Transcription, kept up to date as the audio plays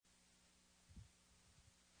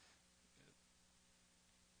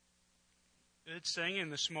Good singing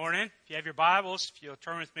this morning. If you have your Bibles, if you'll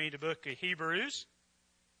turn with me to the book of Hebrews.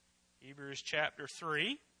 Hebrews chapter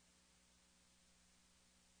 3.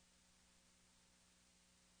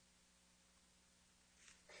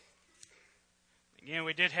 Again,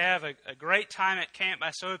 we did have a great time at camp.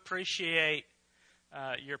 I so appreciate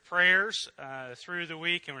your prayers through the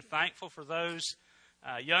week, and we're thankful for those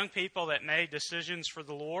young people that made decisions for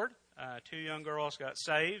the Lord. 2 young girls got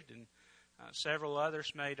saved, and several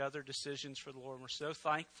others made other decisions for the Lord. And we're so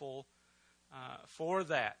thankful for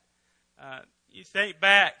that. You think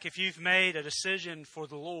back, if you've made a decision for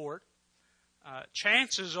the Lord,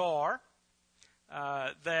 chances are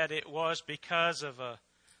that it was because of a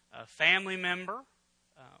family member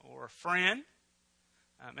or a friend.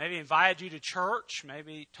 Maybe invited you to church,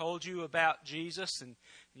 maybe told you about Jesus and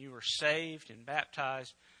you were saved and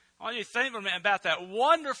baptized. I want you to think about that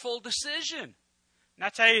wonderful decision. And I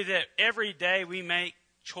tell you that every day we make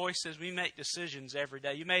choices, we make decisions every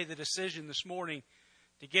day. You made the decision this morning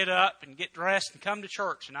to get up and get dressed and come to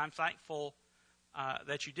church, and I'm thankful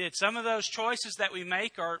that you did. Some of those choices that we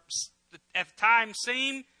make are, at the time,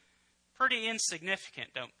 seem pretty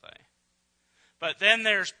insignificant, don't they? But then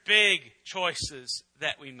there's big choices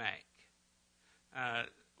that we make.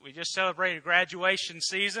 We just celebrated graduation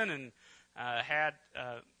season and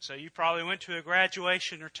so you probably went to a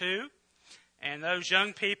graduation or two. And those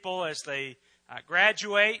young people, as they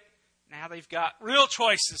graduate, now they've got real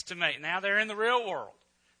choices to make. Now they're in the real world.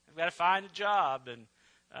 They've got to find a job and,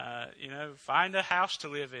 find a house to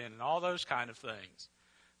live in and all those kind of things.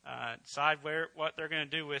 Decide what they're going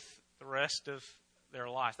to do with the rest of their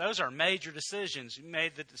life. Those are major decisions. You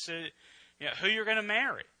made the decision, who you're going to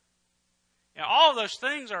marry. All of those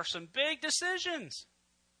things are some big decisions.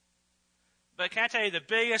 But can I tell you the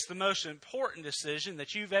biggest, the most important decision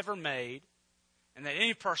that you've ever made and that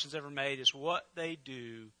any person's ever made is what they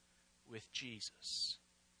do with Jesus.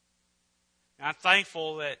 And I'm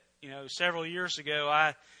thankful that, several years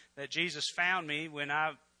ago that Jesus found me when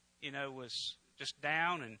I, was just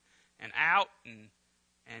down and out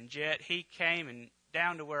and yet He came and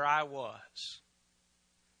down to where I was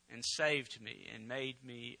and saved me and made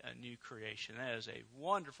me a new creation. That is a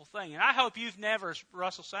wonderful thing. And I hope you've never, as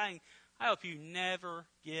Russell's saying, I hope you never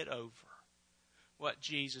get over what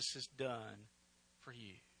Jesus has done for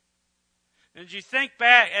you. And as you think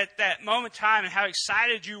back at that moment in time and how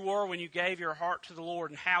excited you were when you gave your heart to the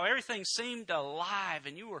Lord and how everything seemed alive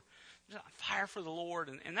and you were on fire for the Lord,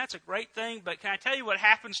 and that's a great thing, but can I tell you what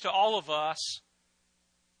happens to all of us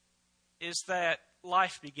is that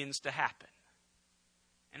life begins to happen.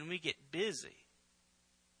 And we get busy.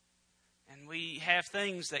 And we have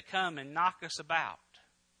things that come and knock us about.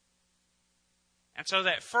 And so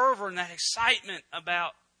that fervor and that excitement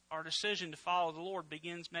about our decision to follow the Lord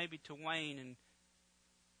begins maybe to wane. And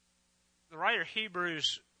the writer of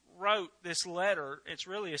Hebrews wrote this letter. It's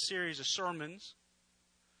really a series of sermons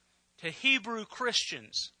to Hebrew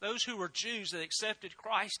Christians, those who were Jews that accepted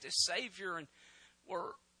Christ as Savior and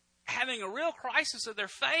were having a real crisis of their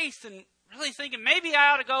faith and really thinking, maybe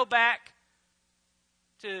I ought to go back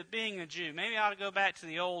to being a Jew. Maybe I ought to go back to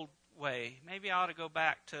the old way. Maybe I ought to go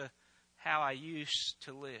back to how I used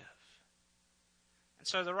to live. And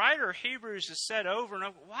so the writer of Hebrews has said over and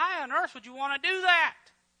over, why on earth would you want to do that?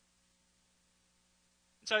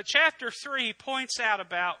 And so chapter 3 points out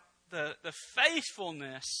about the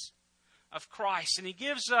faithfulness of Christ. And he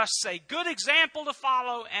gives us a good example to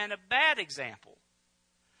follow and a bad example.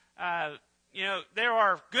 There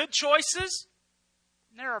are good choices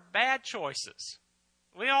and there are bad choices.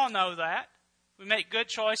 We all know that. If we make good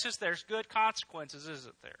choices, there's good consequences,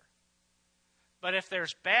 isn't there? But if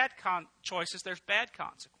there's bad choices, there's bad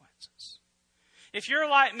consequences. If you're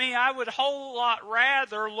like me, I would a whole lot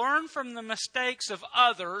rather learn from the mistakes of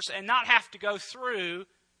others and not have to go through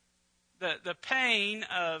the pain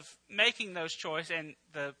of making those choices and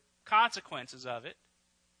the consequences of it.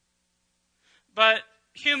 But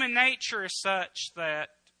human nature is such that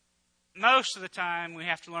most of the time we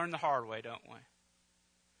have to learn the hard way, don't we?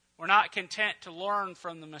 We're not content to learn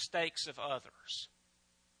from the mistakes of others.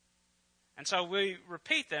 And so we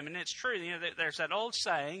repeat them, and it's true. There's that old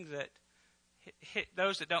saying that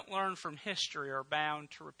those that don't learn from history are bound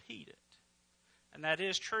to repeat it. And that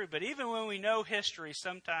is true. But even when we know history,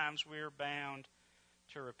 sometimes we're bound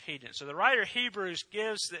to repeat it. So the writer of Hebrews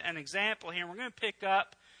gives an example here. We're going to pick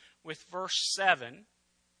up with verse 7.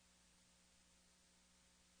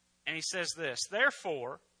 And he says this,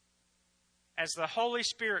 therefore, as the Holy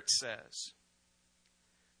Spirit says,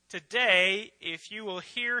 today, if you will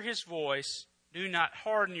hear His voice, do not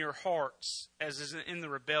harden your hearts as is in the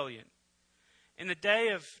rebellion, in the day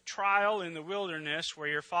of trial in the wilderness, where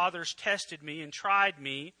your fathers tested me and tried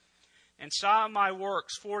me, and saw my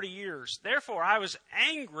works 40 years. Therefore I was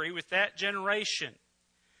angry with that generation,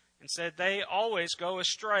 and said, they always go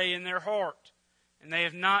astray in their heart, and they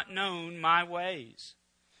have not known my ways.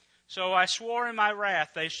 So I swore in my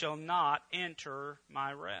wrath, they shall not enter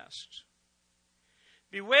my rest.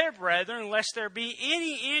 Beware, brethren, lest there be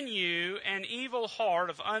any in you an evil heart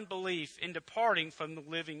of unbelief in departing from the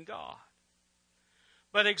living God.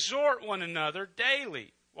 But exhort one another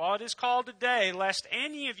daily, while it is called today, lest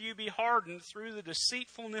any of you be hardened through the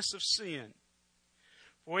deceitfulness of sin.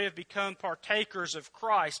 For we have become partakers of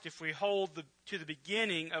Christ if we hold to the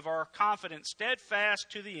beginning of our confidence steadfast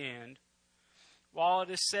to the end. While it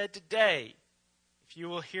is said today, if you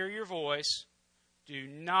will hear your voice, do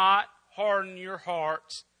not harden your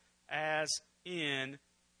hearts as in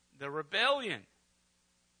the rebellion.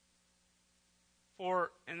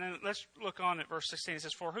 And then let's look on at verse 16. It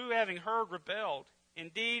says, for who having heard rebelled?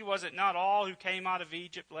 Indeed, was it not all who came out of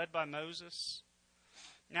Egypt led by Moses?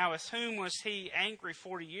 Now with whom was he angry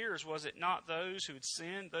 40 years? Was it not those who had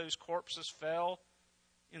sinned? Those corpses fell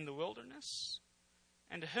in the wilderness?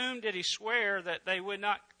 And to whom did he swear that they would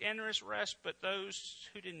not enter his rest, but those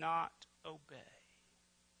who did not obey?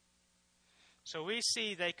 So we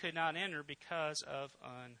see they could not enter because of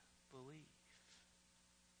unbelief.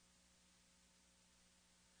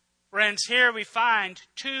 Friends, here we find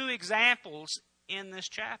two examples in this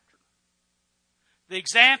chapter. The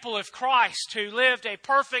example of Christ, who lived a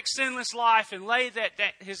perfect, sinless life and laid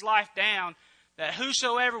his life down, that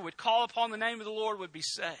whosoever would call upon the name of the Lord would be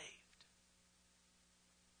saved.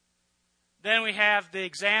 Then we have the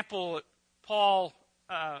example Paul,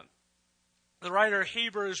 the writer of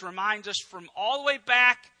Hebrews, reminds us from all the way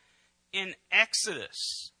back in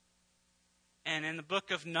Exodus and in the book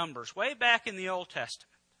of Numbers, way back in the Old Testament,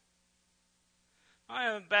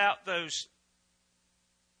 about those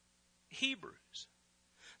Hebrews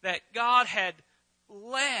that God had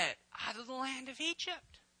led out of the land of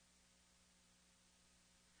Egypt.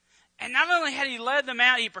 And not only had he led them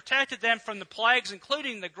out, he protected them from the plagues,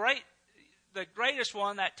 including the greatest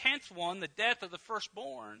one, that 10th one, the death of the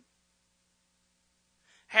firstborn.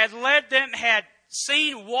 Had led them, had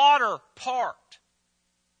seen water part,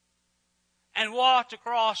 and walked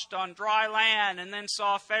across on dry land, and then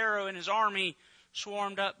saw Pharaoh and his army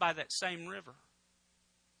swarmed up by that same river.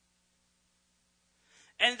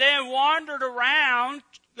 And then wandered around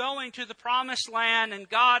going to the promised land, and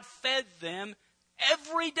God fed them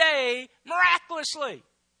every day miraculously.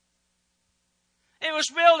 It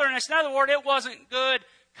was wilderness. In other words, it wasn't good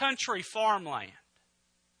country farmland.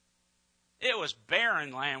 It was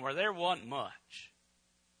barren land where there wasn't much.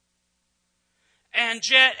 And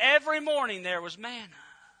yet every morning there was manna.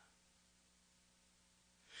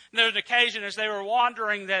 And there was an occasion as they were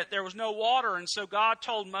wandering that there was no water, and so God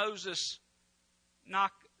told Moses,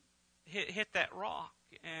 hit that rock,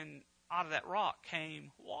 and out of that rock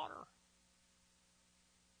came water.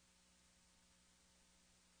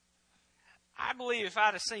 I believe if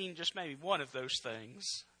I'd have seen just maybe one of those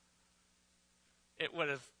things, it would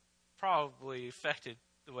have probably affected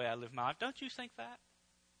the way I live my life. Don't you think that?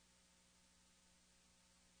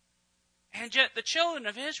 And yet the children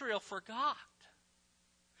of Israel forgot.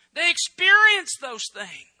 They experienced those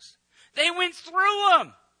things. They went through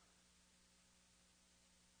them.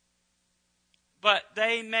 But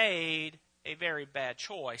they made a very bad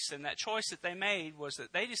choice. And that choice that they made was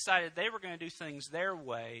that they decided they were going to do things their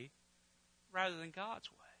way rather than God's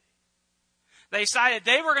way. They decided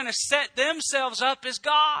they were going to set themselves up as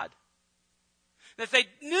God. That they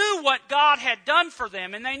knew what God had done for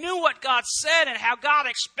them, and they knew what God said and how God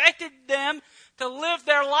expected them to live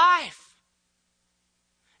their life.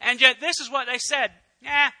 And yet this is what they said,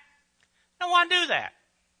 I don't want to do that.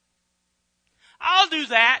 I'll do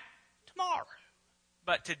that tomorrow.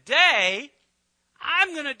 But today,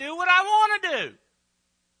 I'm going to do what I want to do.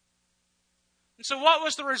 And so what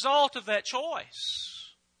was the result of that choice?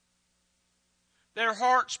 Their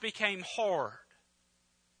hearts became hard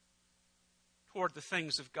toward the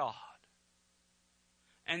things of God.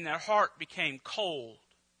 And their heart became cold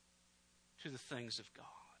to the things of God.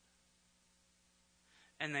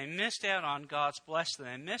 And they missed out on God's blessing.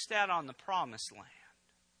 They missed out on the promised land.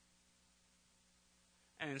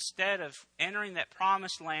 And instead of entering that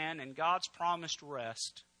promised land and God's promised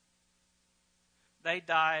rest, they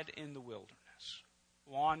died in the wilderness,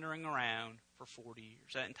 wandering around for 40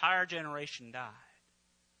 years. That entire generation died.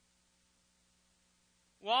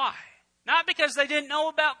 Why? Not because they didn't know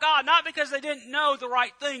about God, not because they didn't know the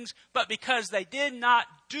right things, but because they did not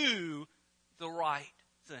do the right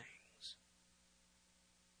things.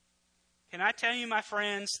 Can I tell you, my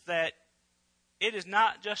friends, that it is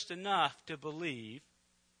not just enough to believe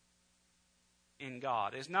in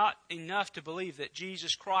God. It's not enough to believe that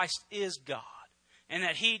Jesus Christ is God and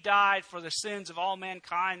that He died for the sins of all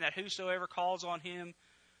mankind, that whosoever calls on Him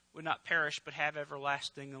would not perish but have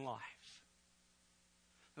everlasting life.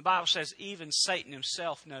 The Bible says even Satan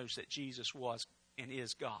himself knows that Jesus was and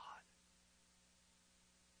is God.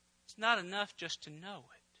 It's not enough just to know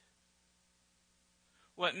it.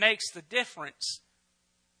 What makes the difference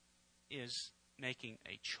is making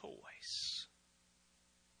a choice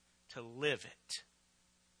to live it.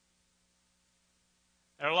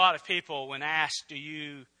 There are a lot of people, when asked,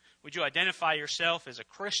 would you identify yourself as a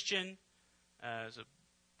Christian, as a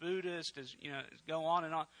Buddhist, go on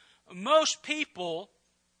and on. Most people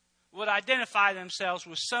would identify themselves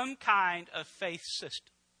with some kind of faith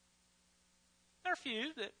system. There are a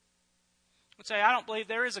few that would say, I don't believe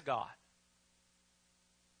there is a God.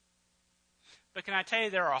 But can I tell you,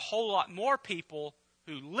 there are a whole lot more people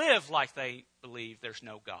who live like they believe there's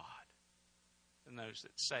no God than those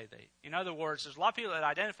that say they. In other words, there's a lot of people that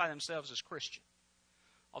identify themselves as Christian.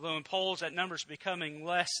 Although in polls that number is becoming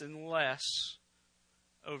less and less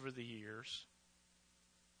over the years.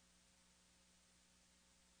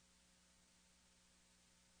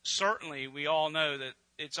 Certainly, we all know that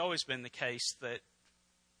it's always been the case that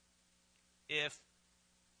if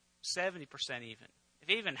 70% if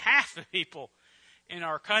even half the people in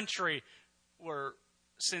our country were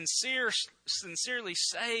sincerely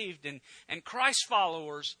saved and Christ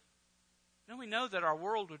followers, then we know that our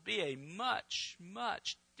world would be a much,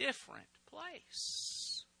 much different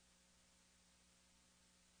place.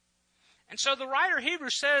 And so the writer of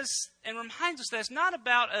Hebrews says and reminds us that it's not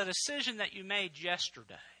about a decision that you made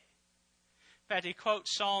yesterday. In fact, he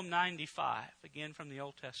quotes Psalm 95, again from the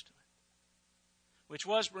Old Testament, which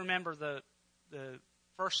was, remember, the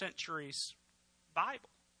first century's Bible.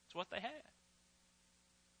 It's what they had.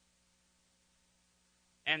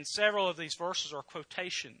 And several of these verses are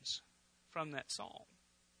quotations from that psalm.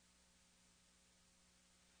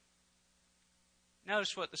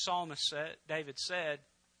 Notice what the psalmist said, David said,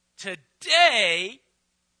 today,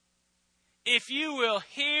 if you will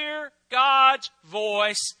hear God's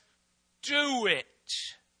voice, do it.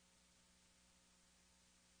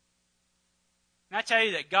 And I tell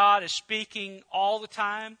you that God is speaking all the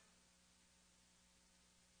time.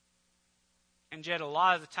 And yet a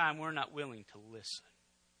lot of the time we're not willing to listen.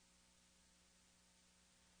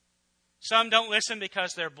 Some don't listen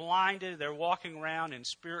because they're blinded. They're walking around in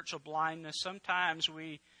spiritual blindness. Sometimes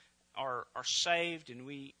we are saved and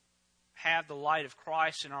we have the light of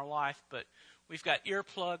Christ in our life, but we've got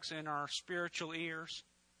earplugs in our spiritual ears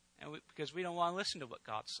because we don't want to listen to what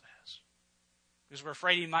God says. Because we're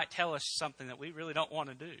afraid He might tell us something that we really don't want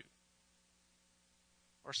to do.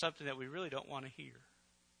 Or something that we really don't want to hear.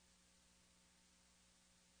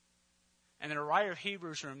 And the writer of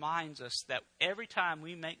Hebrews reminds us that every time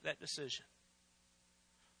we make that decision,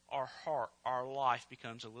 our heart, our life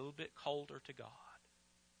becomes a little bit colder to God.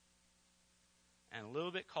 And a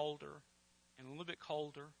little bit colder, and a little bit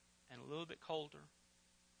colder, and a little bit colder,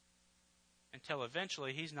 until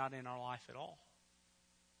eventually He's not in our life at all.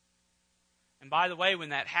 And by the way, when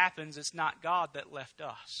that happens, it's not God that left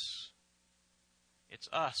us. It's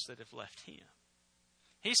us that have left Him.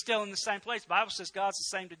 He's still in the same place. The Bible says God's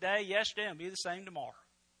the same today, yesterday, and will be the same tomorrow.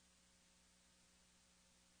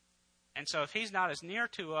 And so if He's not as near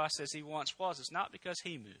to us as He once was, it's not because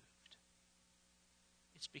He moved.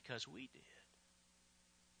 It's because we did.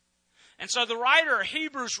 And so the writer of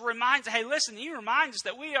Hebrews reminds us, hey, listen, he reminds us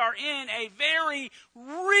that we are in a very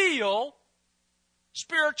real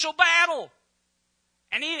spiritual battle.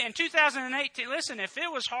 And in 2018, listen, if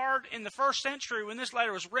it was hard in the first century when this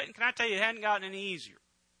letter was written, can I tell you it hadn't gotten any easier?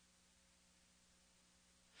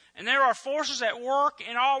 And there are forces at work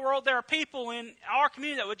in our world. There are people in our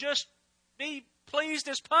community that would just be pleased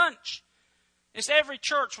as punch. If every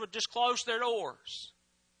church would just close their doors.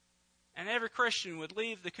 And every Christian would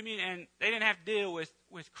leave the community and they didn't have to deal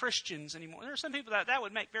with Christians anymore. There are some people that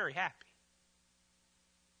would make very happy.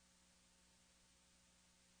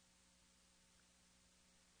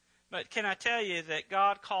 But can I tell you that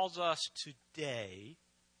God calls us today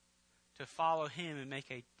to follow Him and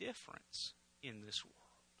make a difference in this world?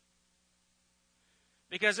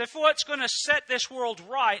 Because if what's going to set this world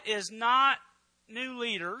right is not new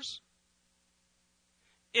leaders,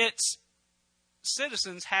 it's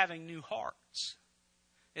citizens having new hearts.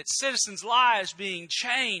 It's citizens' lives being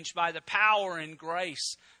changed by the power and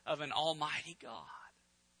grace of an almighty God.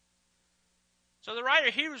 So the writer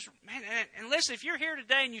of Hebrews, man, and listen, if you're here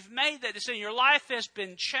today and you've made that decision, your life has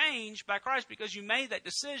been changed by Christ because you made that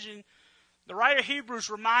decision, The writer of Hebrews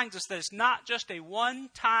reminds us that it's not just a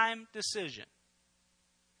one-time decision,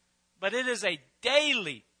 but it is a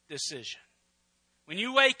daily decision. When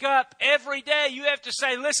you wake up every day, you have to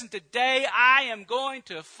say, listen, today I am going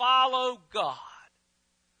to follow God.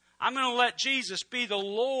 I'm going to let Jesus be the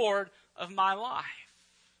Lord of my life.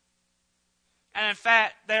 And in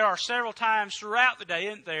fact, there are several times throughout the day,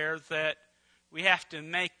 isn't there, that we have to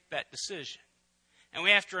make that decision. And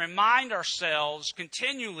we have to remind ourselves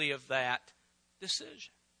continually of that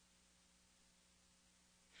decision.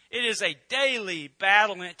 It is a daily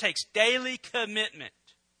battle, and it takes daily commitment.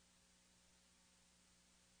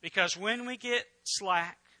 Because when we get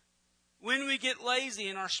slack, when we get lazy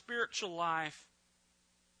in our spiritual life,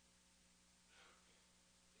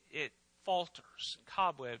 it falters.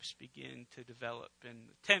 Cobwebs begin to develop, and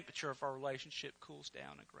the temperature of our relationship cools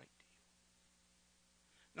down a great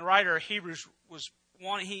deal. The writer of Hebrews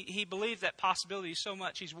he believed that possibility so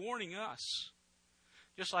much, he's warning us,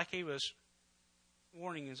 just like he was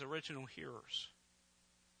warning his original hearers.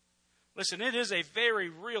 Listen, it is a very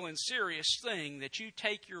real and serious thing that you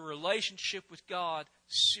take your relationship with God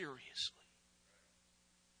seriously.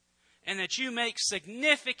 And that you make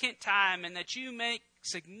significant time and that you make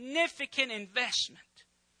significant investment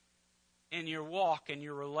in your walk and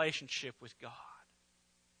your relationship with God.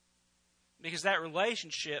 Because that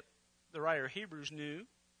relationship, the writer of Hebrews knew,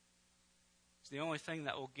 is the only thing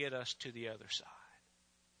that will get us to the other side.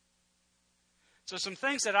 So some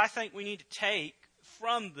things that I think we need to take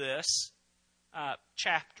from this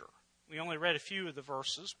chapter. We only read a few of the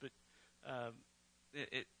verses, but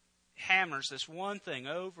it hammers this one thing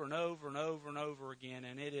over and over and over and over again,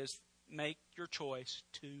 and it is make your choice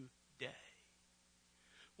today.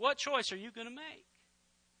 What choice are you going to make?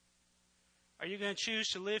 Are you going to choose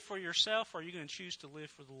to live for yourself, or are you going to choose to live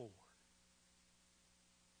for the Lord?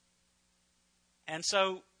 And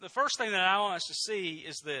so the first thing that I want us to see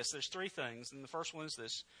is this. There's three things, and the first one is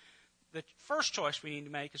this. The first choice we need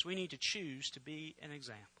to make is we need to choose to be an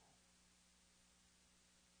example.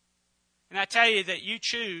 And I tell you that you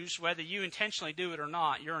choose whether you intentionally do it or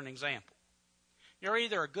not, you're an example. You're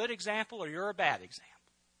either a good example or you're a bad example.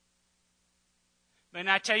 But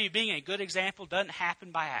I tell you, being a good example doesn't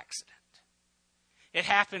happen by accident. It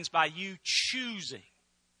happens by you choosing.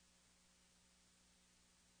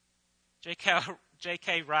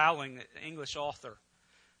 J.K. Rowling, the English author,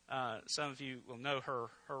 some of you will know her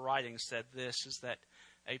writings, said this, is that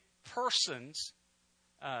a person's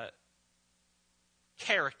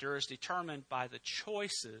character is determined by the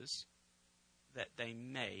choices that they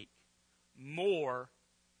make more,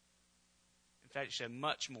 in fact, she said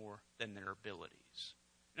much more than their abilities.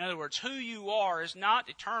 In other words, who you are is not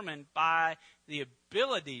determined by the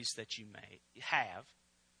abilities that you have,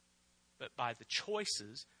 but by the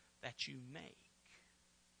choices that you make.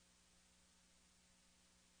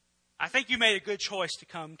 I think you made a good choice to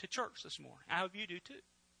come to church this morning. I hope you do too.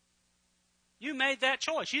 You made that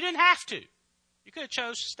choice. You didn't have to. You could have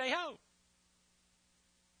chose to stay home.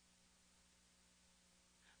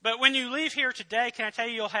 But when you leave here today, can I tell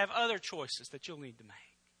you, you'll have other choices that you'll need to make.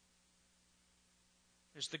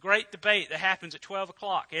 There's the great debate that happens at 12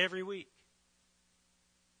 o'clock every week.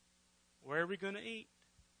 Where are we going to eat?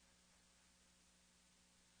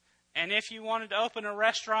 And if you wanted to open a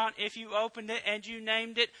restaurant, if you opened it and you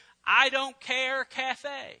named it, I Don't Care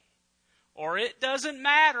Cafe, or It Doesn't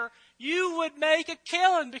Matter, you would make a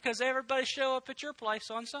killing because everybody show up at your place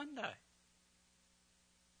on Sunday.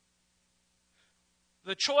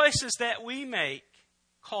 The choices that we make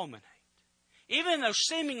culminate. Even those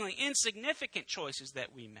seemingly insignificant choices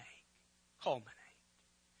that we make culminate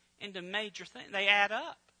into major things. They add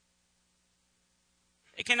up.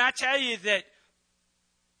 And can I tell you that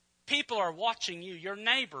people are watching you? Your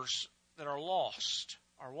neighbors that are lost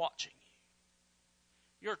are watching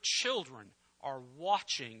you. Your children are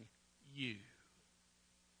watching you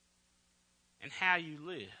and how you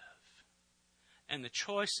live and the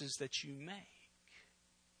choices that you make.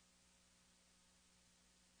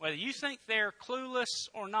 Whether you think they're clueless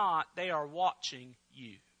or not, they are watching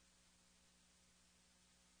you.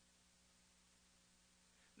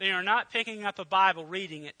 They are not picking up a Bible,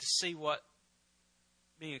 reading it to see what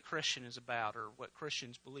being a Christian is about or what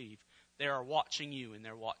Christians believe. They are watching you and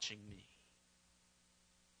they're watching me.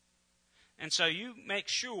 And so you make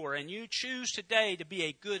sure and you choose today to be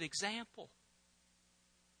a good example.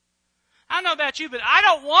 I don't know about you, but I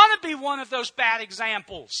don't want to be one of those bad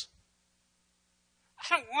examples.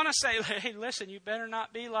 I don't want to say, hey, listen, you better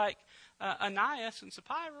not be like Ananias and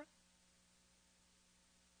Sapphira.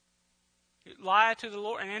 You lied to the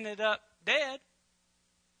Lord and ended up dead.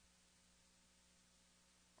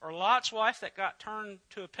 or Lot's wife that got turned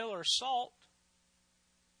to a pillar of salt.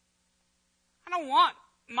 I don't want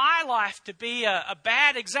my life to be a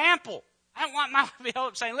bad example. I don't want my life to be held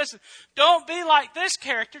up saying, listen, don't be like this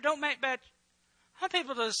character. Don't make bad. I want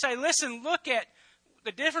people to say, listen, look at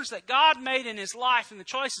the difference that God made in his life and the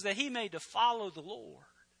choices that he made to follow the Lord.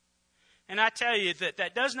 And I tell you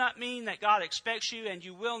that does not mean that God expects you and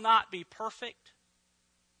you will not be perfect.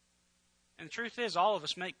 And the truth is, all of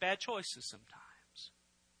us make bad choices sometimes.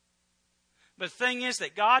 But the thing is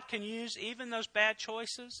that God can use even those bad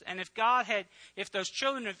choices. And if those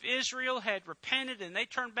children of Israel had repented and they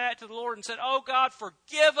turned back to the Lord and said, oh God,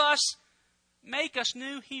 forgive us, make us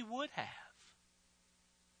new, he would have.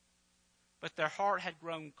 But their heart had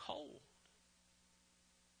grown cold.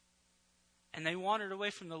 And they wandered away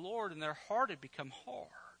from the Lord and their heart had become hard.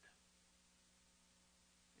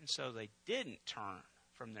 And so they didn't turn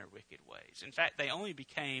from their wicked ways. In fact, they only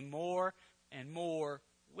became more and more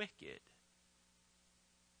wicked.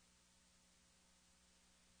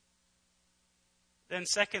 Then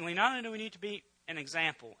secondly, not only do we need to be an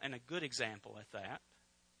example, and a good example at that,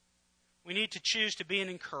 we need to choose to be an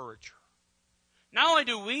encourager. Not only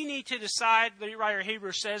do we need to decide, the writer of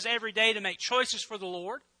Hebrews says, every day to make choices for the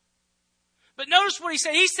Lord, but notice what he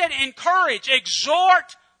said. He said, encourage,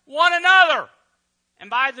 exhort one another. And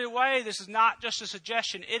by the way, this is not just a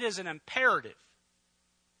suggestion, it is an imperative.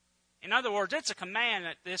 In other words, it's a command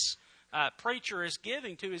that this preacher is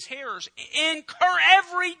giving to his hearers.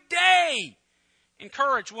 Every day,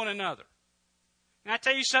 encourage one another. And I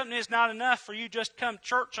tell you something, it's not enough for you just to come to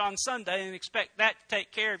church on Sunday and expect that to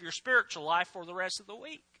take care of your spiritual life for the rest of the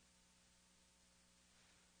week.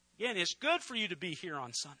 Again, it's good for you to be here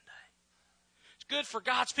on Sunday. It's good for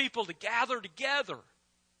God's people to gather together.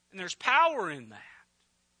 And there's power in that.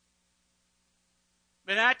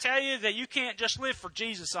 But I tell you that you can't just live for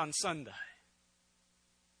Jesus on Sunday.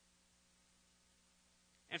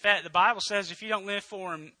 In fact, the Bible says if you don't live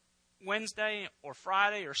for Him Wednesday or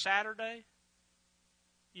Friday or Saturday,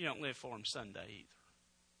 you don't live for Him Sunday either.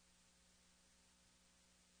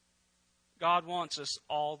 God wants us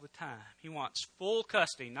all the time. He wants full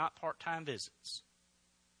custody, not part-time visits.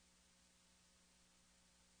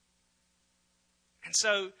 And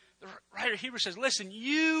so the writer of Hebrews says, listen,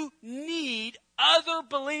 you need other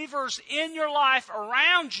believers in your life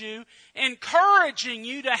around you, encouraging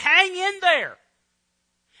you to hang in there.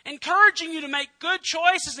 Encouraging you to make good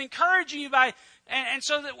choices, encouraging you by... And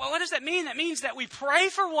so, what does that mean? That means that we pray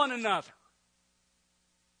for one another.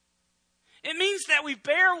 It means that we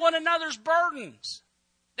bear one another's burdens.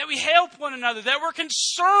 That we help one another. That we're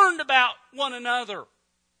concerned about one another.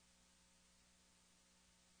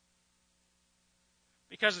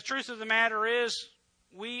 Because the truth of the matter is,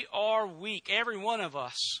 we are weak, every one of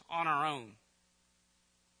us, on our own.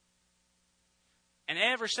 And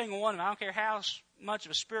every single one of them, I don't care how much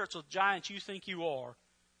of a spiritual giant you think you are,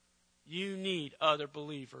 you need other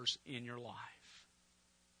believers in your life.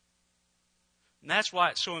 And that's why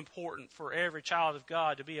it's so important for every child of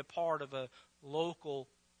God to be a part of a local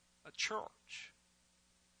church.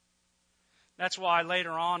 That's why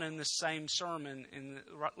later on in this same sermon, in the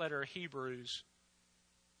letter of Hebrews,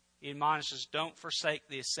 he admonishes, don't forsake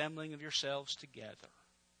the assembling of yourselves together,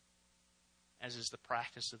 as is the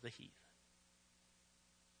practice of the heathen.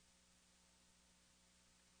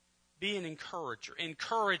 Be an encourager.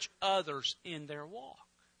 Encourage others in their walk.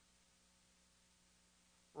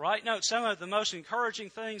 Right? Note, some of the most encouraging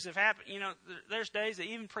things have happened. You know, there's days that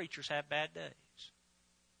even preachers have bad days.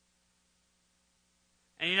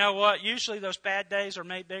 And you know what? Usually those bad days are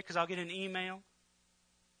made better because I'll get an email,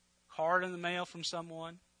 a card in the mail from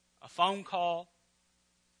someone, a phone call.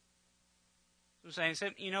 Saying,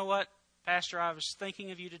 you know what, Pastor, I was thinking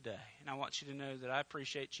of you today, and I want you to know that I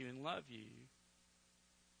appreciate you and love you.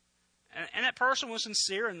 And that person was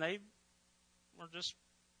sincere, and they were just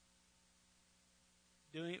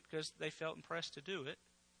doing it because they felt impressed to do it.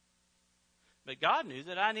 But God knew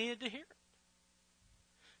that I needed to hear it.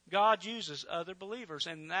 God uses other believers,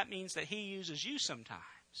 and that means that He uses you sometimes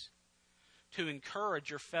to encourage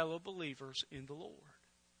your fellow believers in the Lord.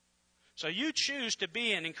 So you choose to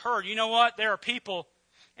be an encourager. You know what? There are people,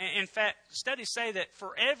 in fact, studies say that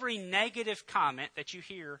for every negative comment that you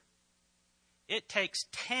hear, it takes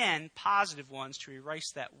 10 positive ones to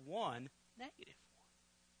erase that one negative one.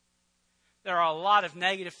 There are a lot of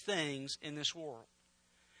negative things in this world.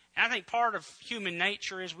 And I think part of human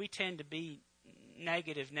nature is we tend to be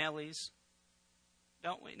negative Nellies,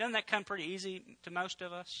 don't we? Doesn't that come pretty easy to most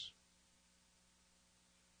of us?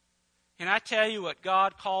 And I tell you what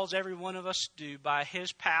God calls every one of us to do by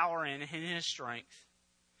His power and in His strength.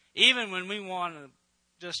 Even when we want to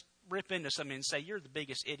just rip into somebody and say, you're the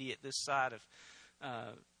biggest idiot this side of,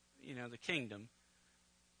 the kingdom.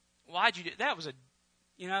 Why'd you do that? Was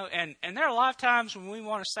and there are a lot of times when we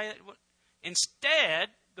want to say that. Instead,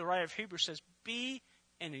 the writer of Hebrews says, be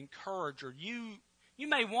an encourager. You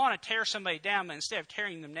may want to tear somebody down, but instead of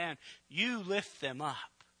tearing them down, you lift them up.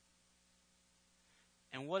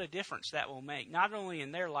 And what a difference that will make, not only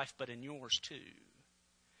in their life, but in yours too.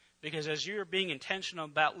 Because as you're being intentional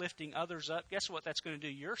about lifting others up, guess what that's going to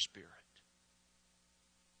do to your spirit?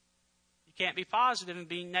 You can't be positive and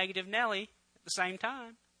be negative Nelly at the same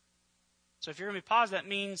time. So if you're going to be positive, that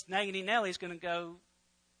means negative Nelly is going to go,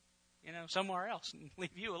 somewhere else and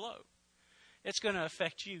leave you alone. It's going to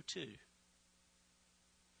affect you too.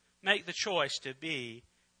 Make the choice to be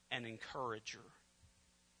an encourager.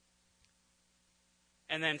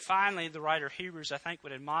 And then finally, the writer of Hebrews, I think,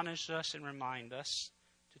 would admonish us and remind us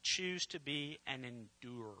to choose to be an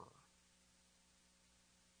endurer.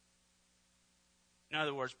 In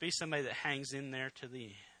other words, be somebody that hangs in there to the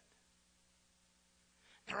end.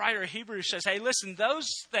 The writer of Hebrews says, hey, listen, those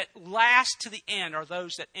that last to the end are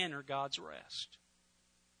those that enter God's rest.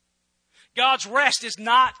 God's rest is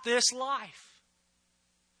not this life.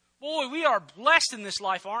 Boy, we are blessed in this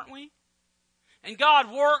life, aren't we? And God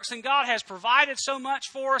works, and God has provided so much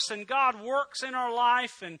for us, and God works in our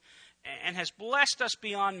life and has blessed us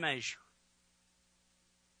beyond measure.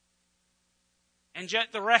 And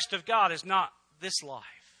yet the rest of God is not this life.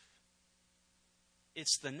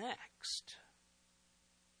 It's the next.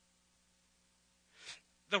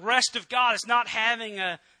 The rest of God is not having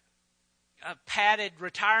a padded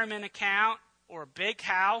retirement account or a big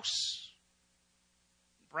house.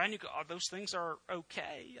 Brand new, those things are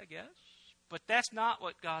okay, I guess. But that's not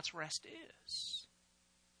what God's rest is.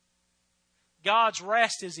 God's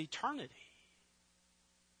rest is eternity.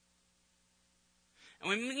 And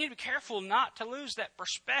we need to be careful not to lose that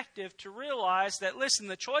perspective to realize that, listen,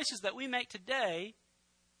 the choices that we make today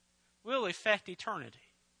will affect eternity.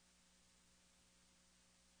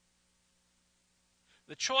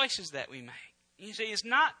 The choices that we make. You see, it's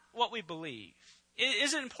not what we believe.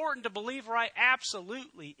 Is it important to believe right?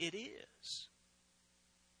 Absolutely, it is.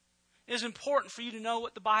 It is important for you to know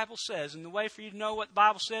what the Bible says. And the way for you to know what the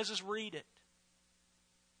Bible says is read it.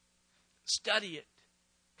 Study it.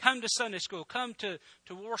 Come to Sunday school. Come to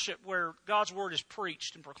worship where God's Word is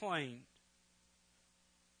preached and proclaimed.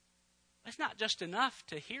 It's not just enough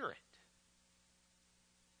to hear it.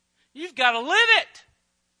 You've got to live it.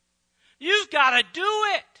 You've got to do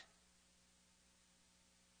it.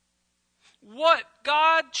 What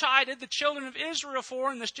God chided the children of Israel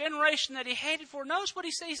for in this generation that He hated for, notice what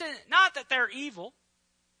He said. He said, not that they're evil,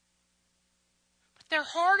 but their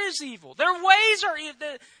heart is evil. Their ways are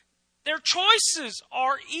evil. Their choices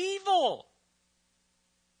are evil.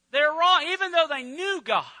 They're wrong. Even though they knew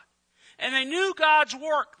God and they knew God's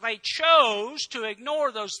work, they chose to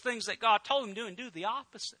ignore those things that God told them to do and do the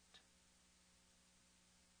opposite.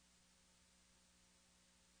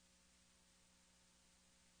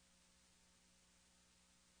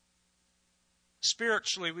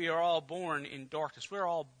 Spiritually, we are all born in darkness. We're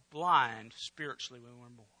all blind spiritually when we're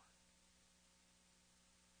born.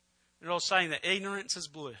 They're all saying that ignorance is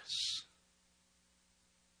bliss.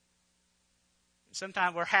 And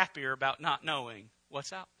sometimes we're happier about not knowing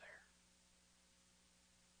what's out there.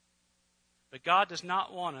 But God does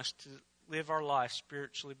not want us to live our life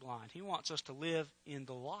spiritually blind. He wants us to live in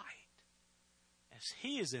the light as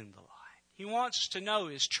He is in the light. He wants us to know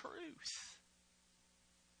His truth.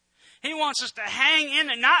 He wants us to hang in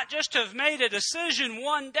it, not just to have made a decision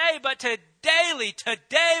one day, but to daily,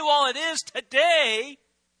 today while it is today,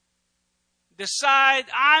 decide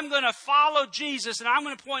I'm going to follow Jesus and I'm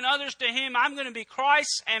going to point others to Him. I'm going to be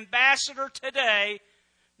Christ's ambassador today,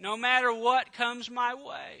 no matter what comes my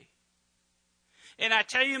way. And I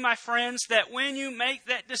tell you, my friends, that when you make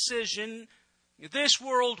that decision, this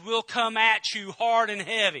world will come at you hard and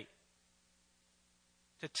heavy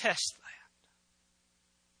to test that.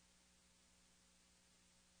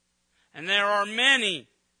 And there are many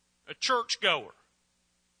a churchgoer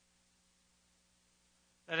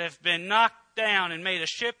that have been knocked down and made a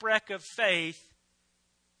shipwreck of faith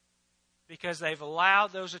because they've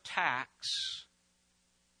allowed those attacks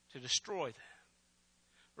to destroy them.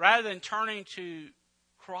 Rather than turning to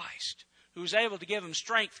Christ, who was able to give them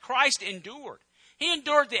strength, Christ endured. He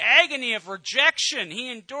endured the agony of rejection.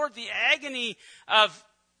 He endured the agony of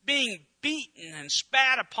being beaten and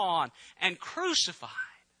spat upon and crucified.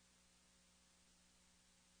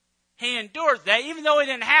 He endured that, even though he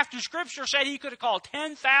didn't have to. Scripture said He could have called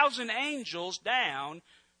 10,000 angels down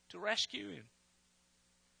to rescue him.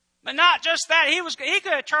 But not just that. He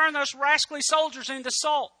could have turned those rascally soldiers into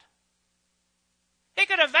salt. He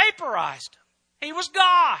could have vaporized them. He was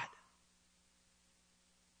God.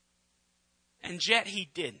 And yet He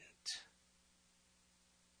didn't.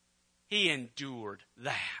 He endured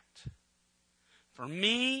that for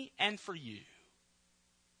me and for you.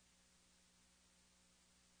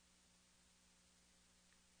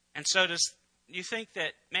 And so do you think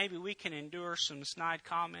that maybe we can endure some snide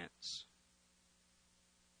comments?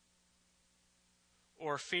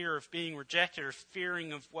 Or fear of being rejected, or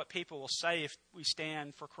fearing of what people will say if we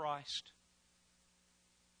stand for Christ?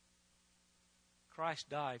 Christ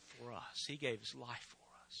died for us. He gave His life for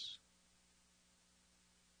us.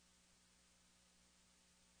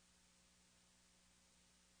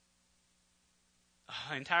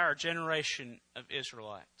 An entire generation of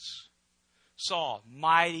Israelites saw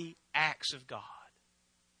mighty acts of God,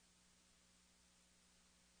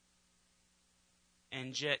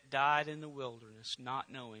 and yet died in the wilderness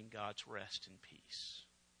not knowing God's rest and peace.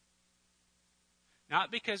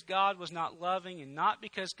 Not because God was not loving, and not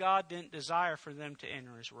because God didn't desire for them to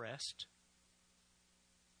enter His rest,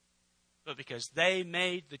 but because they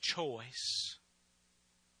made the choice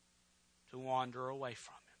to wander away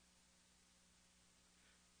from Him.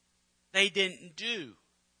 They didn't do.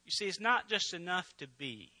 You see, it's not just enough to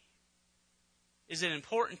be. Is it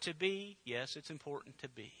important to be? Yes, it's important to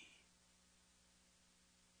be.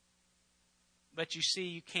 But you see,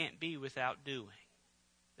 you can't be without doing.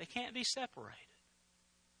 They can't be separated.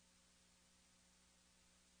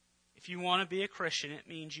 If you want to be a Christian, it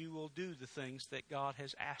means you will do the things that God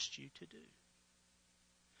has asked you to do.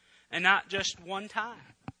 And not just one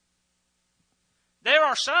time. There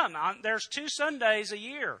are some, there's 2 Sundays a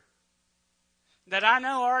year that I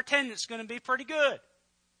know our attendance is going to be pretty good.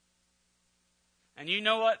 And you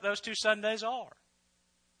know what those 2 Sundays are.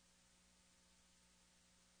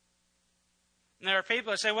 And there are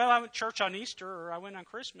people that say, well, I went to church on Easter or I went on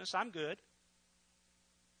Christmas. I'm good.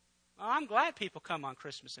 Well, I'm glad people come on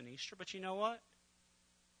Christmas and Easter, but you know what?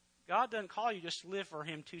 God doesn't call you just to live for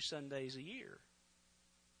Him 2 Sundays a year.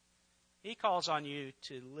 He calls on you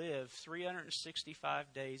to live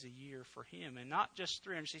 365 days a year for Him. And not just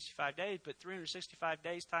 365 days, but 365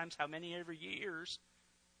 days times how many every years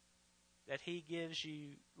that He gives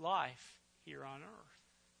you life here on earth.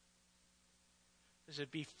 Is to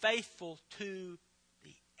be faithful to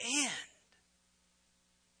the end.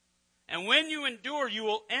 And when you endure, you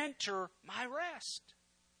will enter my rest.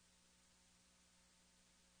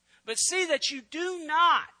 But see that you do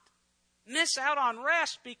not miss out on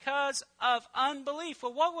rest because of unbelief.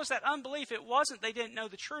 Well, what was that unbelief? It wasn't they didn't know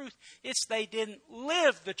the truth. It's they didn't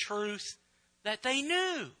live the truth that they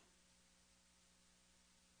knew.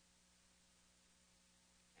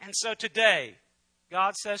 And so today,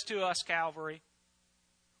 God says to us, Calvary,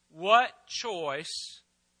 what choice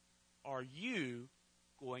are you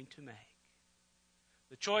going to make?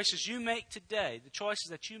 The choices you make today, the choices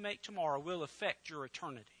that you make tomorrow will affect your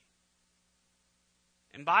eternity.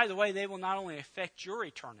 And by the way, they will not only affect your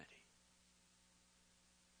eternity,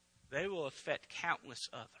 they will affect countless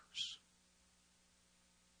others.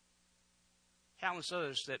 Countless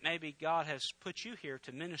others that maybe God has put you here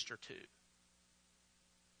to minister to.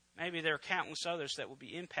 Maybe there are countless others that will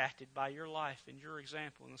be impacted by your life and your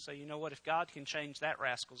example. And they'll say, you know what, if God can change that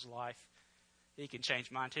rascal's life, He can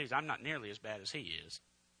change mine too. I'm not nearly as bad as he is.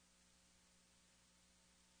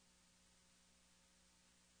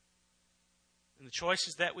 And the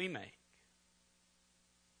choices that we make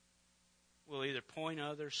will either point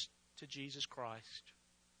others to Jesus Christ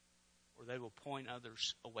or they will point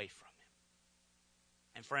others away from Him.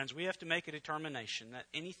 And friends, we have to make a determination that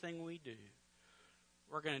anything we do,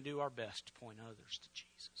 we're going to do our best to point others to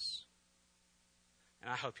Jesus.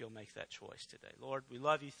 And I hope you'll make that choice today. Lord, we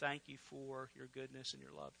love You. Thank You for Your goodness and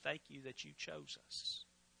Your love. Thank You that You chose us.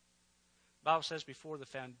 The Bible says before the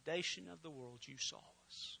foundation of the world You saw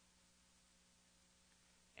us.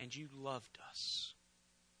 And You loved us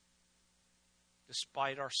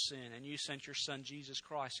despite our sin. And You sent Your Son Jesus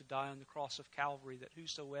Christ to die on the cross of Calvary that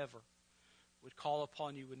whosoever would call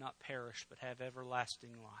upon You would not perish but have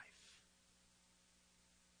everlasting life.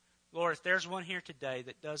 Lord, if there's one here today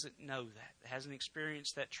that doesn't know that hasn't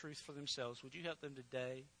experienced that truth for themselves, would You help them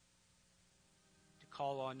today to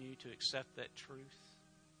call on You to accept that truth?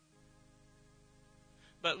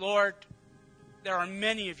 But Lord, there are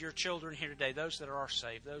many of Your children here today, those that are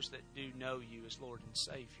saved, those that do know You as Lord and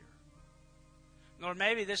Savior. Lord,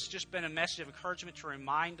 maybe this has just been a message of encouragement to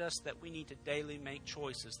remind us that we need to daily make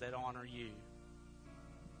choices that honor You.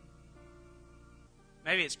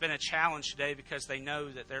 Maybe it's been a challenge today because they know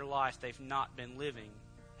that their life they've not been living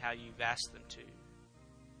how You've asked them to.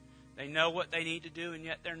 They know what they need to do and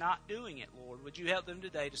yet they're not doing it, Lord. Would You help them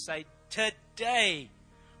today to say today,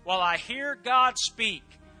 while I hear God speak,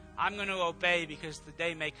 I'm going to obey, because the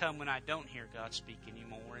day may come when I don't hear God speak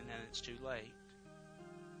anymore, and then it's too late.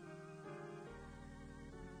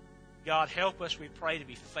 God, help us, we pray, to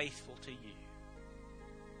be faithful to you.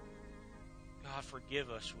 God, forgive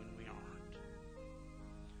us when we aren't.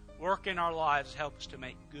 Work in our lives, help us to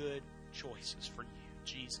make good choices for you. In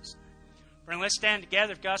Jesus' name. Friend, let's stand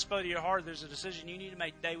together. If God spoke to your heart, there's a decision you need to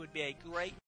make today, would be a great